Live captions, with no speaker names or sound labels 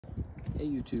Hey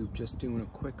YouTube, just doing a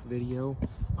quick video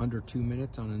under 2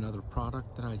 minutes on another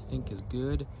product that I think is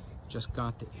good. Just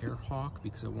got the AirHawk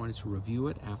because I wanted to review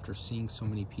it after seeing so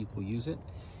many people use it.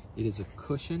 It is a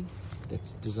cushion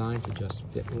that's designed to just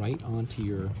fit right onto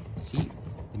your seat.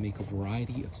 They make a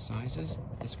variety of sizes.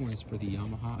 This one is for the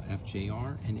Yamaha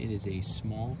FJR and it is a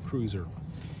small cruiser.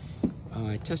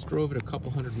 I test drove it a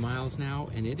couple hundred miles now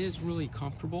and it is really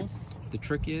comfortable. The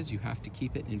trick is you have to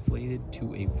keep it inflated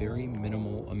to a very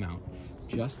minimal amount,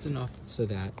 just enough so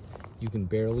that you can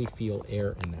barely feel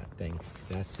air in that thing.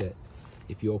 That's it.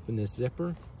 If you open this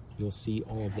zipper, you'll see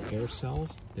all of the air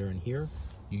cells. They're in here.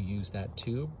 You use that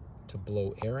tube to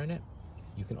blow air in it.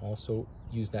 You can also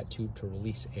use that tube to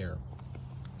release air.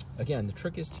 Again, the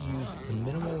trick is to use the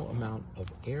minimal amount of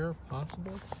air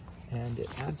possible, and it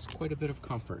adds quite a bit of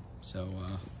comfort. So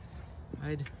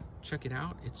I'd check it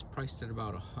out. It's priced at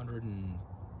about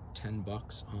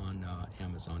 $110 on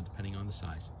Amazon, depending on the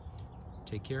size.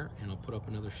 Take care, and I'll put up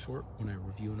another short when I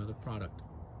review another product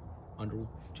under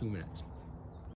 2 minutes.